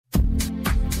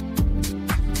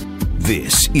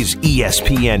This is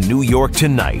ESPN New York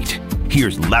Tonight.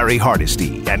 Here's Larry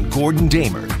Hardesty and Gordon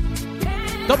Damer.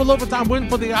 Double overtime win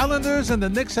for the Islanders, and the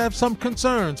Knicks have some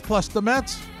concerns. Plus the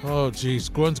Mets. Oh, geez,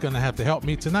 Gordon's going to have to help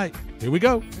me tonight. Here we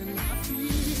go.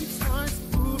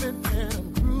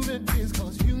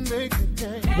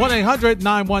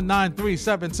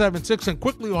 1-800-919-3776, and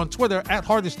quickly on Twitter at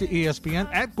Hardesty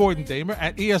ESPN, at Gordon Damer,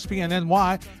 at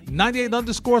ESPNNY,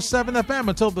 98_7 FM.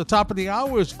 Until the top of the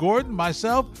hour is Gordon,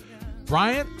 myself,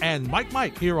 Brian, and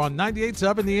Mike here on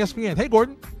 98.7 ESPN. Hey,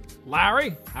 Gordon.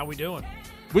 Larry, how we doing?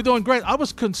 We're doing great. I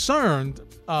was concerned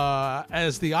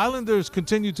as the Islanders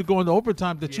continue to go into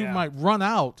overtime that you might run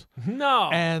out. No.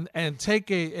 And take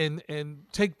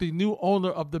take the new owner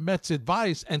of the Mets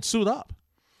advice and suit up.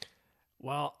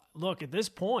 Well, look, at this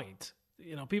point,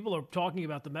 people are talking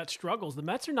about the Mets' struggles. The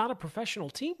Mets are not a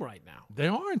professional team right now. They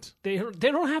aren't. They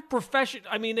don't have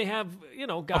they have,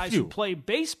 guys who play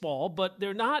baseball, but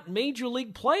they're not major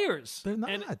league players. They're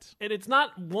not. And it's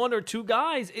not one or two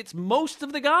guys. It's most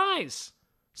of the guys.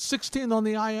 16 on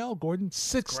the IL, Gordon.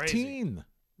 16. Crazy.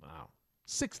 Wow.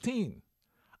 16.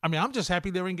 I mean, I'm just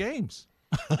happy they're in games.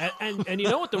 and you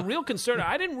know what? The real concern,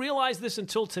 I didn't realize this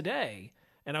until today,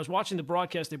 and I was watching the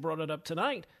broadcast. They brought it up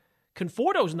tonight.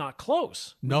 Conforto's not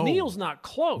close. No. Neal's not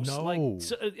close. No. At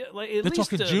They're least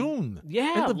talking June.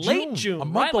 Yeah, End of late June. A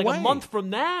month away. Like a month from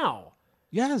now.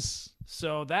 Yes.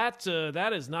 So that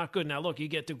is not good. Now, look, you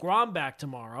get DeGrom back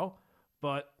tomorrow,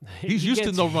 but he's used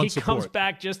to no run support. He comes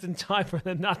back just in time for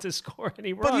them not to score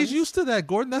any runs. But he's used to that,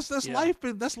 Gordon. That's life.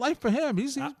 That's life for him.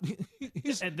 He's at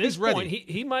this point.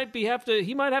 He might have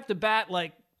to bat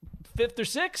like fifth or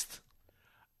sixth.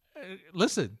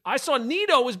 Listen, I saw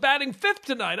Nito was batting fifth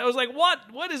tonight. I was like, what?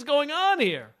 What is going on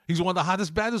here? He's one of the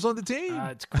hottest batters on the team.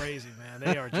 It's crazy, man.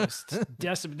 They are just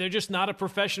decimated. They're just not a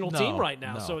professional team right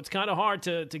now. So it's kind of hard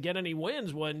to get any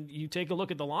wins when you take a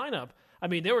look at the lineup. I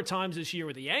mean, there were times this year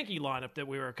with the Yankee lineup that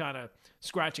we were kind of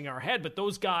scratching our head, but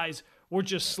those guys were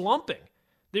just slumping.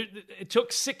 It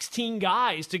took 16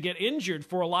 guys to get injured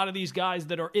for a lot of these guys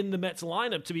that are in the Mets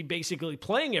lineup to be basically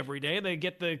playing every day. They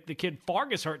get the kid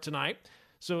Fargas hurt tonight.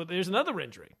 So there's another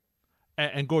injury.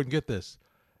 And Gordon, get this: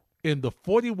 in the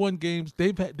 41 games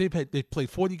they've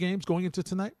played 40 games going into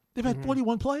tonight. They've had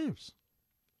 41 players.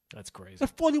 That's crazy.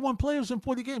 There's 41 players in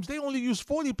 40 games. They only used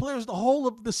 40 players the whole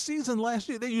of the season last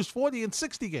year. They used 40 in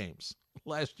 60 games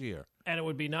last year. And it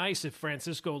would be nice if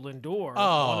Francisco Lindor,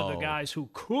 one of the guys who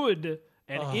could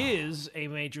and is a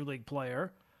major league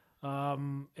player,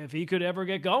 if he could ever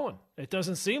get going. It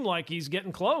doesn't seem like he's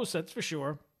getting close. That's for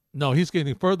sure. No, he's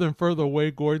getting further and further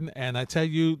away, Gordon. And I tell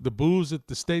you, the boos at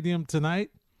the stadium tonight,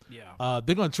 they're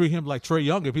going to treat him like Trae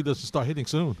Young if he doesn't start hitting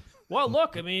soon. Well,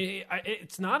 look, I mean,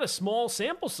 it's not a small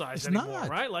sample size anymore,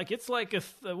 right? Like it's like a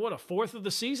fourth of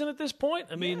the season at this point.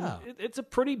 I mean, it's a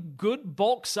pretty good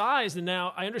bulk size. And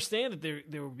now I understand that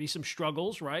there will be some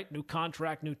struggles, right? New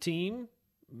contract, new team,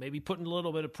 maybe putting a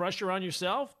little bit of pressure on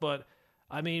yourself, but.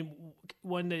 I mean,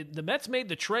 when the Mets made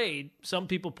the trade, some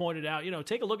people pointed out,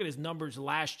 take a look at his numbers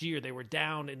last year. They were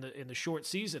down in the short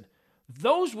season.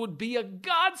 Those would be a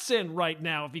godsend right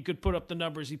now if he could put up the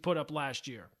numbers he put up last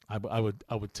year. I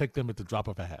would take them at the drop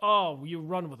of a hat. Oh, you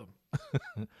run with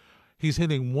him. He's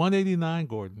hitting 189,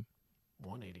 Gordon.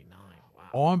 189, wow.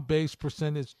 On base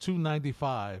percentage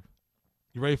 295.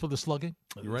 You ready for the slugging?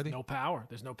 You ready?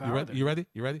 There's no power. You ready?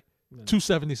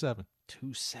 277.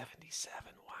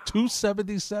 277.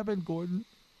 277, Gordon.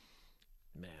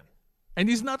 Man. And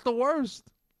he's not the worst.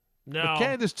 No.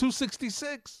 McCann is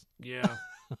 266. Yeah.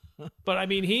 But, I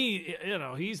mean,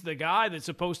 he's the guy that's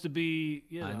supposed to be,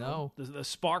 the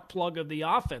spark plug of the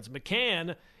offense.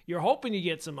 McCann, you're hoping you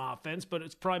get some offense, but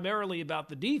it's primarily about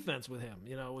the defense with him.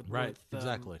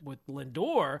 Exactly. With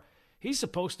Lindor, he's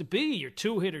supposed to be your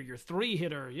two-hitter, your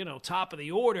three-hitter, top of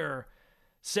the order,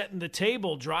 setting the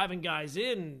table, driving guys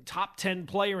in, top 10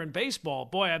 player in baseball.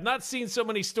 Boy, I've not seen so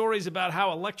many stories about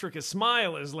how electric his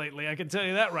smile is lately. I can tell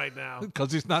you that right now.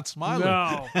 Because he's not smiling.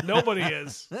 No, nobody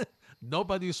is.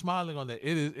 Nobody's smiling on that.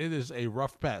 It is a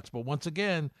rough patch. But once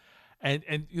again, and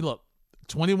you look,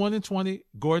 21-20,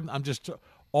 Gordon,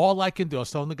 all I can do, I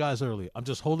was telling the guys earlier, I'm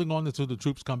just holding on until the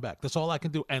troops come back. That's all I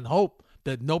can do. And hope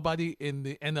that nobody in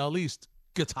the NL East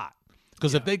gets hot.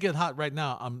 Because if they get hot right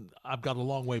now, I've got a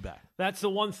long way back. That's the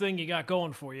one thing you got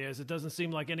going for you, is it doesn't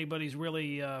seem like anybody's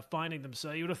really finding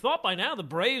themselves. You would have thought by now the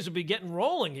Braves would be getting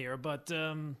rolling here, but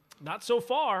not so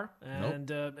far. And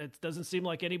it doesn't seem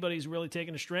like anybody's really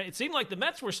taking a strand. It seemed like the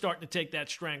Mets were starting to take that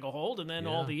stranglehold, and then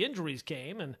all the injuries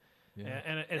came. And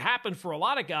it happened for a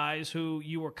lot of guys who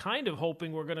you were kind of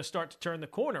hoping were going to start to turn the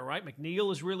corner, right? McNeil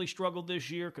has really struggled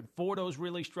this year. Conforto's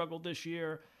really struggled this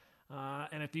year.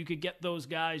 And if you could get those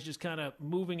guys just kind of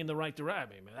moving in the right direction,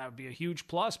 I mean, that would be a huge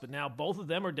plus. But now both of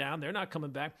them are down. They're not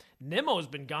coming back. Nemo's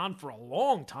been gone for a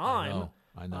long time.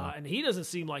 I know. And he doesn't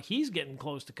seem like he's getting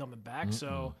close to coming back. Mm-mm.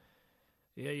 So,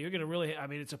 yeah, you're going to really – I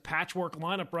mean, it's a patchwork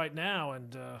lineup right now.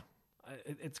 And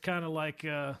it's kind of like,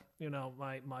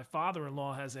 my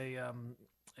father-in-law has a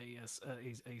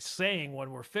saying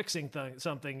when we're fixing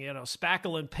something,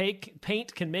 spackle and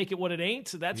paint can make it what it ain't.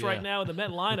 So that's right now in the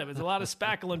Met lineup. It's a lot of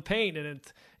spackle and paint, and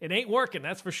it ain't working,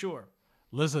 that's for sure.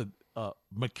 Listen,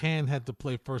 McCann had to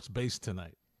play first base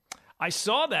tonight. I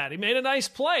saw that. He made a nice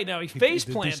play. Now, he face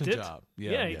planted. He did a decent job.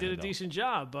 He did a decent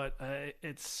job, but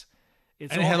it's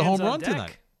and he had a home run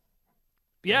tonight.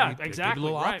 Yeah, exactly. A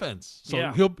little right. offense.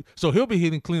 So he'll be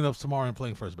hitting cleanups tomorrow and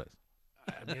playing first base.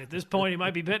 I mean, at this point, he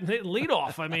might be hitting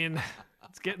leadoff. I mean,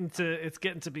 it's getting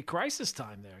to be crisis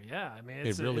time there. Yeah, I mean,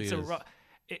 it really is.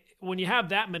 When you have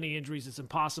that many injuries, it's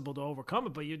impossible to overcome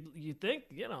it. But you think,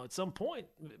 at some point,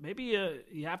 maybe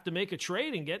you have to make a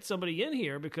trade and get somebody in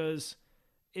here, because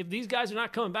if these guys are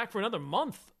not coming back for another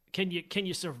month, can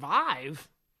you survive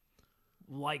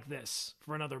like this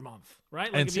for another month?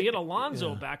 Right? Like, if you get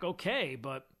Alonso back, okay,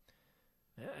 but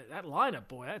that lineup,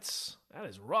 boy, that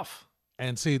is rough.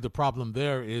 And see, the problem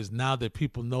there is now that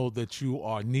people know that you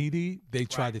are needy, they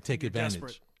try to take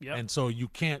advantage. Yep. And so you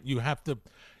have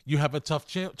a tough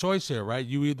choice here, right?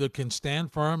 You either can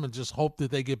stand firm and just hope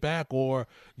that they get back, or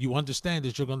you understand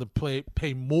that you're going to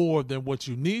pay more than what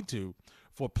you need to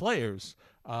for players,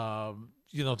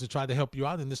 to try to help you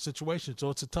out in this situation. So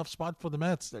it's a tough spot for the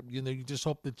Mets. You just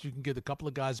hope that you can get a couple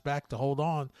of guys back to hold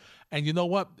on. And you know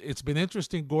what? It's been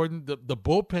interesting, Gordon. The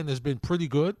bullpen has been pretty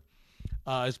good.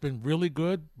 It's been really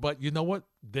good, but you know what?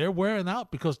 They're wearing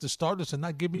out because the starters are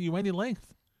not giving you any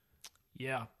length.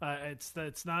 Yeah,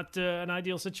 it's not an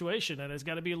ideal situation, and it's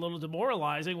got to be a little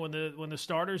demoralizing when the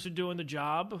starters are doing the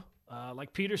job,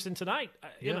 like Peterson tonight.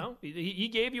 He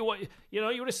gave you what you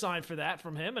would have signed for that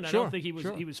from him, and I don't think he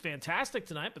was fantastic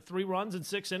tonight. But 3 runs in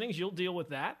 6 innings, you'll deal with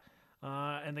that.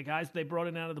 And the guys they brought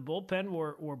in out of the bullpen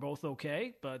were both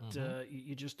okay, but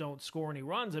you just don't score any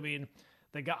runs. I mean.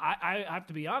 The guy, I have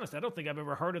to be honest, I don't think I've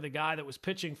ever heard of the guy that was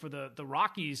pitching for the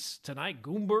Rockies tonight,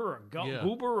 Goober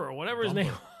or whatever his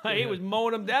name was. He was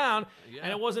mowing them down, and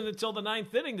it wasn't until the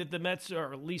 9th inning that the Mets,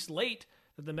 or at least late,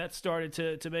 that the Mets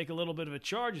started to make a little bit of a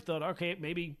charge. You thought, okay,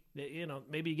 maybe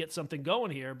you get something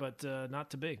going here, but not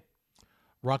to be.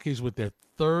 Rockies with their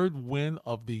 3rd win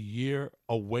of the year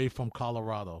away from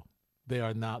Colorado. They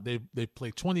are now they've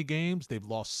played 20 games. They've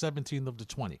lost 17 of the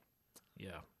 20. Yeah.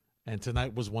 And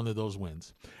tonight was one of those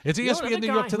wins. It's ESPN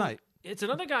New York tonight. It's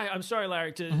another guy. I'm sorry,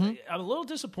 Larry. I'm a little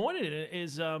disappointed in it.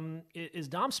 Is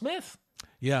Dom Smith?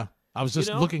 Yeah, I was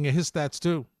just looking at his stats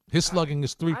too. His slugging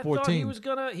is .314. I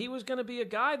thought he was gonna be a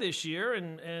guy this year,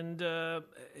 and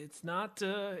it's not.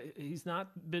 He's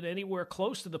not been anywhere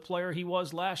close to the player he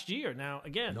was last year. Now,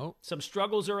 again, some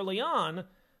struggles early on,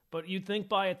 but you'd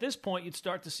think at this point you'd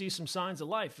start to see some signs of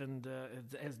life, and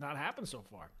it has not happened so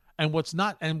far. And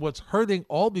what's hurting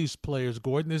all these players,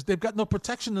 Gordon, is they've got no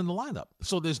protection in the lineup.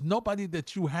 So there's nobody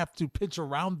that you have to pitch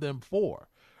around them for,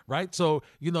 right? So,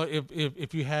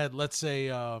 if you had, let's say,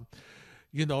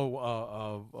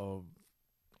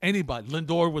 anybody,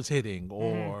 Lindor was hitting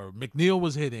or McNeil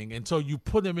was hitting, and so you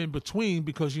put him in between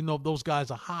because those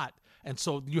guys are hot, and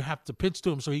so you have to pitch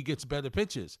to him so he gets better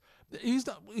pitches.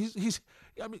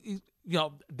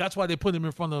 That's why they put him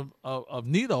in front of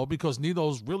Nito, because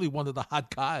Nito's really one of the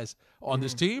hot guys on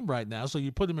this team right now. So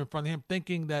you put him in front of him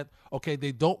thinking that, okay,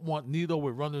 they don't want Nito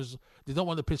with runners. They don't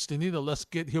want to pitch to Nito.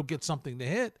 He'll get something to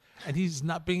hit, and he's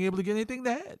not being able to get anything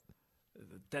to hit.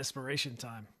 Desperation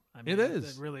time. I mean, it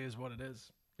is. It really is what it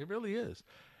is. It really is.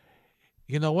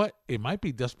 You know what? It might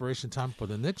be desperation time for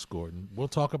the Knicks, Gordon. We'll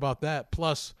talk about that.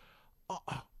 Plus,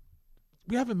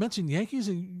 we haven't mentioned Yankees,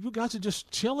 and you guys are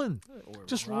just chilling,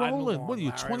 just rolling. What are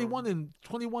you, 21 and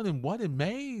what in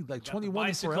May? Like 21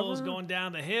 and forever? Bicycles going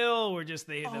down the hill. We're just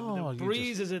the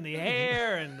breeze is in the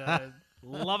air and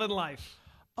loving life.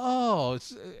 Oh,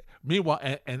 meanwhile,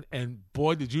 and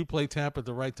boy, did you play Tampa at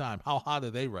the right time. How hot are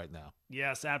they right now?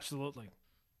 Yes, absolutely.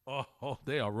 Oh,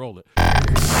 they are rolling.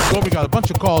 So we got a bunch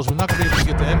of calls. We're not going to be able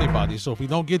to get to anybody. So if we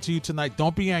don't get to you tonight,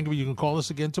 don't be angry. You can call us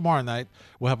again tomorrow night.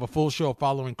 We'll have a full show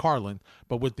following Carlin.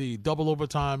 But with the double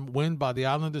overtime win by the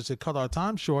Islanders, it cut our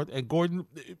time short. And Gordon,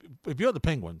 if you're the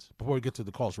Penguins, before we get to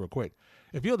the calls real quick,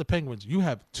 if you're the Penguins, you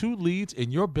have 2 leads in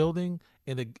your building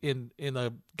in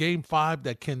a game 5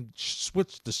 that can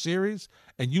switch the series,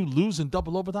 and you lose in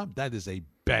double overtime, that is a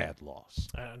bad loss.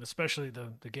 And especially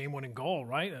the game-winning goal,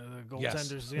 right? The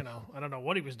goaltender's, Yes. I don't know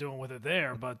what he was doing with it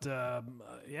there, but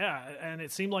yeah, and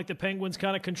it seemed like the Penguins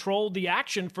kind of controlled the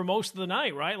action for most of the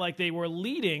night, right? Like they were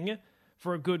leading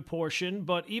for a good portion,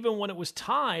 but even when it was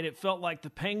tied, it felt like the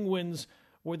Penguins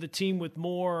were the team with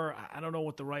more, I don't know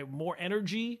what more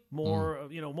energy, more,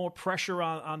 more pressure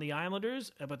on the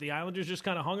Islanders, but the Islanders just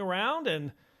kind of hung around,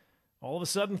 and all of a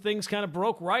sudden things kind of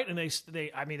broke right, and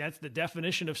I mean, that's the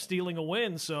definition of stealing a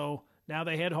win, so now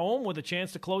they head home with a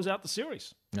chance to close out the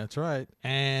series. That's right.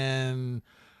 And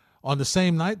on the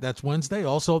same night, that's Wednesday,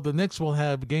 also the Knicks will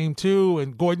have game 2.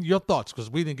 And Gordon, your thoughts, because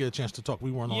we didn't get a chance to talk.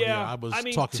 We weren't on here. I was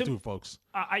talking to folks.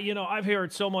 I've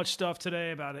heard so much stuff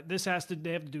today about it. They have to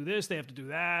do this, they have to do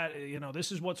that.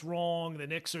 This is what's wrong. The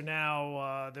Knicks are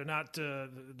now they're not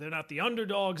the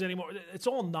underdogs anymore. It's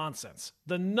all nonsense.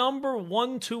 The number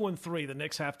 1, 2, and 3 the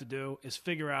Knicks have to do is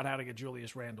figure out how to get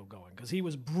Julius Randle going, because he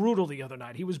was brutal the other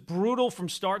night. He was brutal from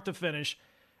start to finish.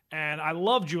 And I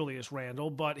love Julius Randle,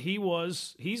 but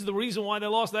he's the reason why they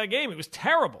lost that game. It was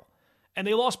terrible. And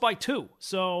they lost by 2.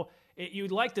 So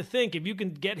you'd like to think if you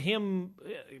can get him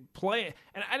play.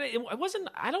 And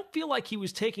I don't feel like he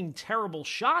was taking terrible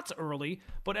shots early,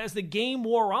 but as the game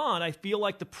wore on, I feel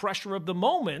like the pressure of the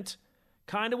moment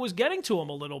kind of was getting to him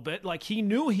a little bit. Like he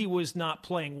knew he was not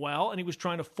playing well and he was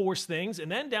trying to force things.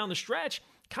 And then down the stretch,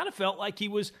 kind of felt like he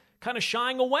was kind of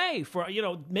shying away for,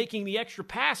 making the extra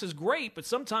pass is great, but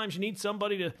sometimes you need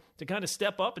somebody to kind of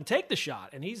step up and take the shot.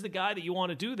 And he's the guy that you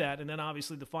want to do that. And then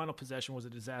obviously the final possession was a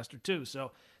disaster too.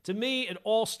 So to me, it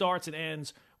all starts and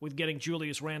ends with getting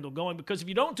Julius Randle going, because if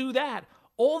you don't do that,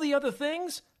 all the other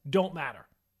things don't matter.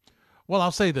 Well,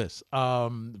 I'll say this.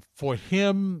 For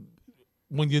him,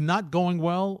 when you're not going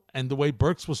well and the way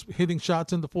Burks was hitting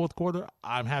shots in the fourth quarter,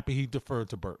 I'm happy he deferred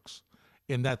to Burks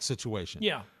in that situation.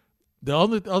 Yeah. The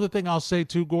other thing I'll say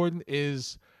too, Gordon,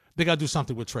 is they got to do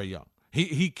something with Trae Young.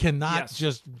 He cannot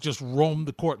just roam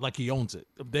the court like he owns it.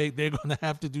 They're going to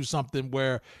have to do something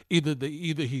where either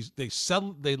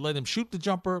they let him shoot the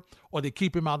jumper or they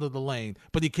keep him out of the lane,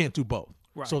 but he can't do both.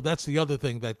 Right. So that's the other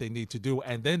thing that they need to do.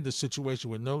 And then the situation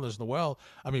with Nerlens Noel,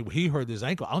 I mean, he hurt his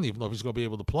ankle. I don't even know if he's going to be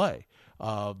able to play.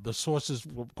 The sources,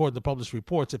 according to published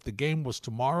reports, if the game was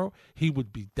tomorrow, he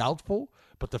would be doubtful.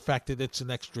 But the fact that it's an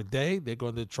extra day, they're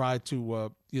going to try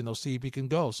to, see if he can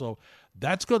go. So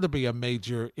that's going to be a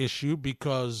major issue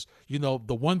because, the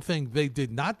one thing they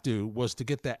did not do was to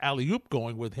get that alley-oop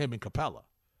going with him and Capella.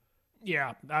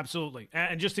 Yeah, absolutely.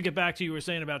 And just to get back to you were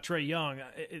saying about Trae Young,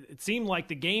 it seemed like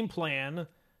the game plan,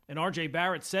 and R.J.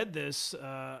 Barrett said this,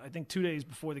 I think 2 days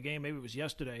before the game, maybe it was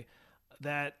yesterday,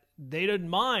 that they didn't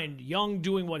mind Young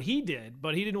doing what he did,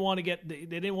 but they didn't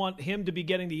want him to be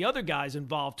getting the other guys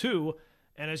involved too.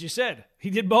 And as you said,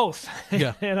 he did both.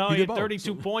 Yeah, he had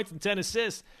 32 points and 10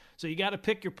 assists. So you got to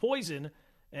pick your poison.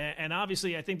 And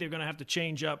obviously, I think they're going to have to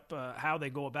change up how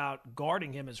they go about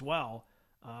guarding him as well.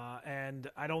 And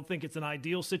I don't think it's an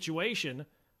ideal situation,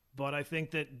 but I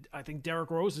think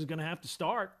Derrick Rose is going to have to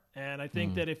start. And I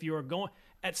think that if you're going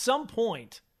at some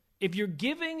point, if you're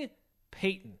giving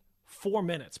Peyton 4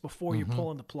 minutes before you're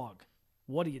pulling the plug,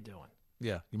 what are you doing?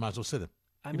 Yeah, you might as well sit him.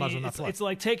 I mean, it's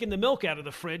like taking the milk out of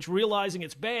the fridge, realizing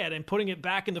it's bad, and putting it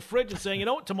back in the fridge and saying, you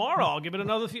know what, tomorrow I'll give it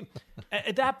another few.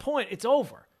 At that point, it's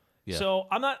over. Yeah. So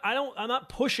I'm not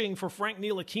pushing for Frank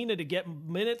Ntilikina to get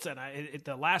minutes, and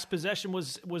the last possession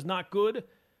was not good.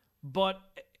 But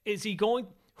is he going?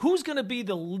 Who's going to be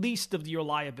the least of your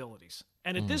liabilities?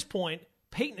 And at this point,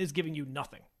 Peyton is giving you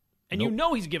nothing, and you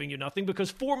know he's giving you nothing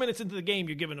because 4 minutes into the game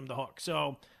you're giving him the hook.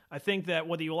 So I think that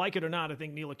whether you like it or not, I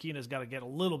think Ntilikina's got to get a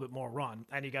little bit more run,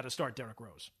 and you got to start Derrick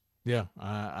Rose. Yeah,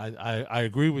 I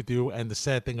agree with you. And the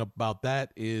sad thing about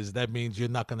that is that means you're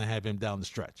not going to have him down the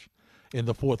stretch in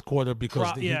the fourth quarter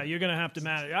because you're going to have to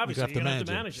manage. Obviously, you're going to have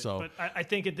to manage it. So. But I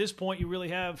think at this point you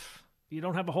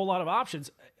don't have a whole lot of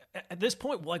options. At this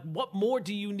point, like what more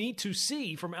do you need to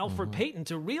see from Elfrid Payton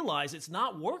to realize it's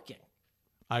not working?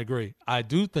 I agree. I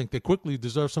do think that Quickly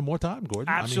deserves some more time,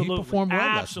 Gordon. Absolutely. I mean, he performed well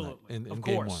last night in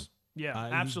game one. Yeah,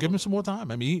 absolutely. Give him some more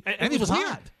time. I mean, he was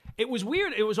hot. It was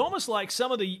weird. It was almost like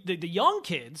some of the young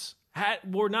kids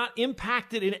were not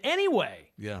impacted in any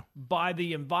way by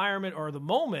the environment or the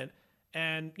moment.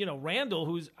 And,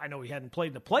 Randall, I know he hadn't played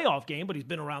in the playoff game, but he's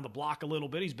been around the block a little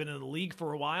bit. He's been in the league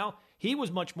for a while. He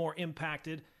was much more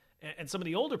impacted. And some of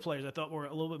the older players I thought were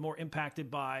a little bit more impacted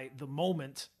by the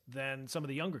moment than some of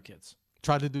the younger kids.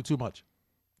 Try to do too much.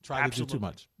 To do too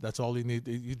much. That's all you need.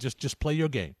 You just play your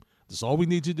game. That's all we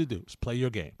need you to do is play your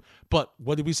game. But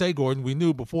what did we say, Gordon? We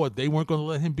knew before they weren't going to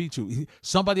let him beat you.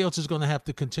 Somebody else is going to have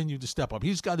to continue to step up.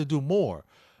 He's got to do more.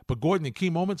 But Gordon, in key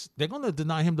moments, they're going to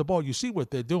deny him the ball. You see what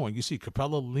they're doing. You see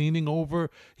Capella leaning over.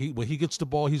 When he gets the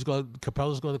ball,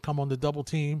 Capella's going to come on the double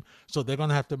team. So they're going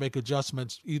to have to make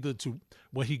adjustments either to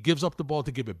when he gives up the ball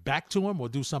to give it back to him or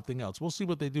do something else. We'll see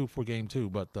what they do for game 2.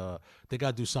 But they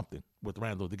got to do something with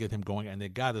Randall to get him going. And they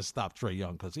got to stop Trae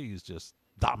Young because he's just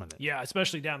dominant. Yeah,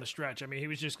 especially down the stretch. I mean, he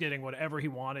was just getting whatever he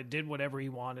wanted, did whatever he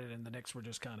wanted, and the Knicks were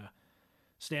just kind of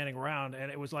standing around.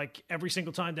 And it was like every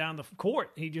single time down the court,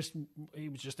 he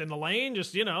was just in the lane,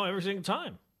 just, every single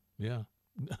time. Yeah.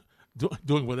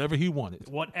 Doing whatever he wanted.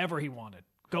 Whatever he wanted.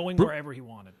 Going wherever he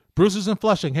wanted. Bruce is in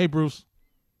Flushing. Hey, Bruce.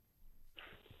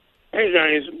 Hey,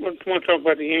 guys. I want to talk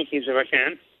about the Yankees if I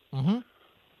can. Mm-hmm.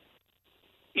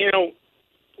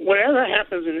 Whatever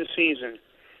happens in the season,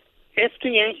 if the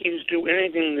Yankees do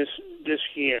anything this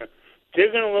year,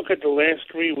 they're going to look at the last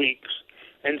 3 weeks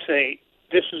and say,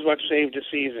 this is what saved the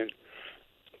season.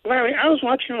 Larry, I was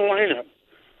watching the lineup.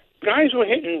 Guys were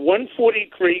hitting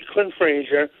 143, Clint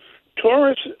Frazier.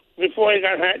 Torres, before he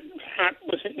got hot,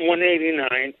 was hitting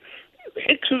 189.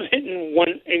 Hicks was hitting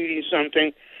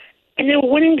 180-something. And they were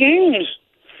winning games.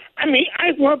 I mean,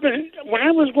 when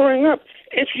I was growing up,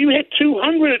 if you hit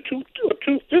 200 or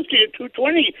 250 or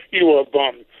 220, you were a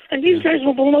bum. And these guys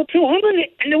were below 200,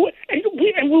 and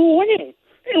we were winning.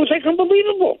 It was like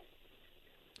unbelievable.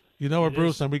 You know what,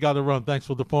 Bruce, and we got to run. Thanks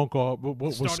for the phone call. What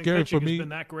was scary for me? Has been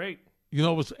that great.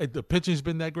 The pitching's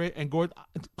been that great. And Gordon,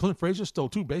 Clint Frazier stole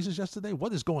 2 bases yesterday.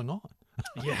 What is going on?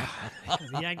 Yeah,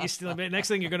 the Yankees still. Next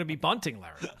thing you're going to be bunting,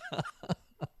 Larry.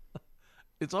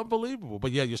 It's unbelievable.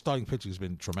 But yeah, your starting pitching's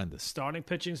been tremendous. Starting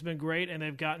pitching's been great, and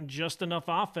they've gotten just enough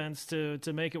offense to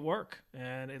make it work.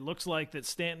 And it looks like that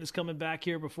Stanton is coming back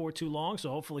here before too long, so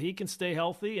hopefully he can stay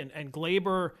healthy. And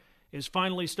Glaber is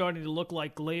finally starting to look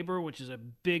like Glaber, which is a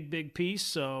big, big piece.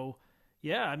 So,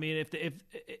 yeah, I mean, if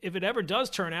it ever does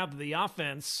turn out that the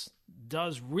offense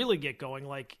does really get going,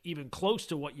 like even close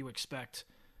to what you expect,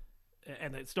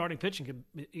 and the starting pitching can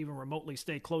even remotely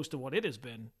stay close to what it has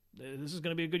been, this is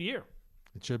going to be a good year.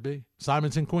 It should be.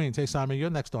 Simon's in Queens. Hey, Simon, you're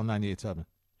next on 98.7.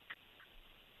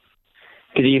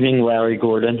 Good evening, Larry,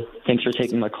 Gordon. Thanks for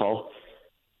taking my call.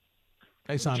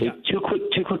 Hey, Simon. Two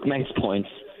quick nice points.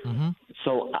 Mm-hmm.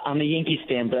 So I'm a Yankees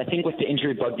fan, but I think with the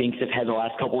injury bug the Yankees have had the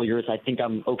last couple of years, I think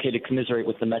I'm okay to commiserate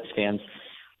with the Mets fans.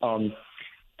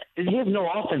 They have no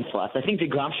offense left. I think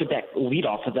DeGrom should lead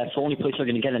off, if that's the only place they're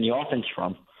going to get any offense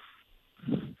from.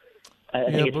 I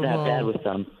think it's that bad with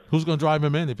them. Who's going to drive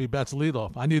him in if he bats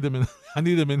leadoff? I need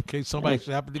him in case somebody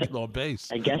should happen to get on base.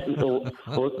 I guess it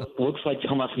looks like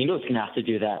Tomas Nido's going to have to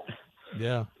do that.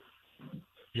 Yeah,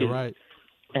 you're right.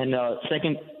 And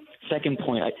second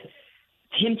point,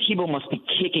 Tim Tebow must be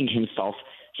kicking himself.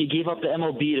 He gave up the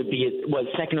MLB to be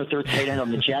second or third tight end on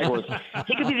the Jaguars.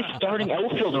 He could be the starting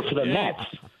outfielder for the Mets.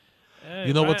 Hey,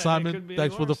 you know what, Simon?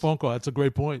 Thanks for the phone call. That's a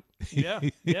great point. Yeah,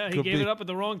 he gave it up at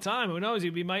the wrong time. Who knows?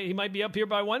 He might be up here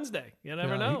by Wednesday. You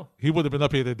never know. He would have been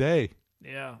up here today.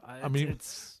 Yeah, I mean,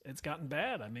 it's gotten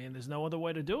bad. I mean, there's no other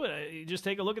way to do it. You just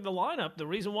take a look at the lineup. The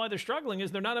reason why they're struggling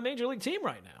is they're not a major league team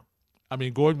right now. I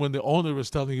mean, Gordon, when the owner is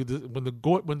telling you, when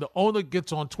the owner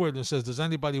gets on Twitter and says, "Does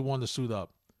anybody want to suit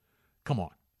up?" Come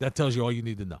on, that tells you all you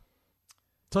need to know.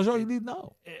 Tells you all you need to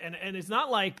know. And it's not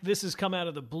like this has come out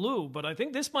of the blue, but I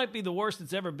think this might be the worst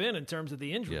it's ever been in terms of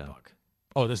the injury bug.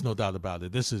 Oh, there's no doubt about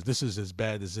it. This is as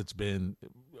bad as it's been.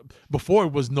 Before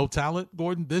it was no talent,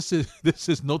 Gordon. This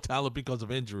is no talent because of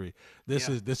injury. This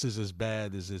is as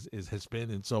bad as it has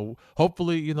been. And so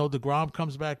hopefully, DeGrom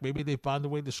comes back. Maybe they find a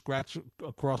way to scratch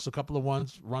across a couple of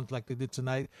runs like they did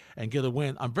tonight and get a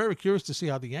win. I'm very curious to see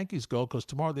how the Yankees go because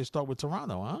tomorrow they start with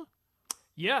Toronto, huh?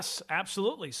 Yes,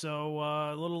 absolutely. So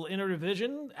a little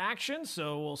interdivision action.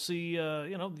 So we'll see.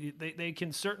 They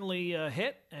can certainly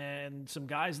hit, and some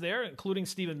guys there, including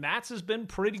Steven Matz, has been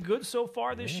pretty good so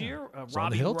far this year.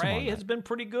 Robbie Ray has been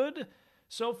pretty good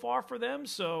so far for them.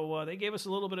 So they gave us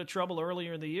a little bit of trouble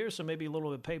earlier in the year, so maybe a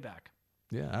little bit of payback.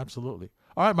 Yeah, absolutely.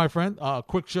 All right, my friend.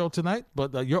 Quick show tonight,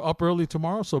 but you're up early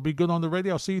tomorrow, so be good on the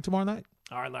radio. I'll see you tomorrow night.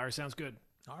 All right, Larry. Sounds good.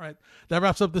 All right. That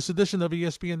wraps up this edition of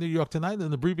ESPN New York Tonight,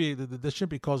 an abbreviated edition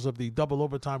because of the double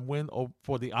overtime win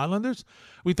for the Islanders.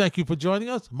 We thank you for joining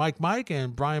us, Mike,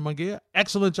 and Brian Mungia.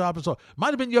 Excellent job as well. Might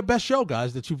have been your best show,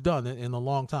 guys, that you've done in a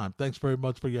long time. Thanks very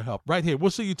much for your help. Right here. We'll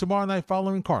see you tomorrow night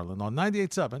following Carlin on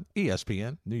 98.7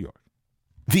 ESPN New York.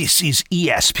 This is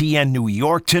ESPN New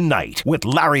York Tonight with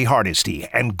Larry Hardesty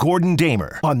and Gordon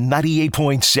Damer on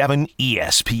 98.7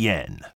 ESPN.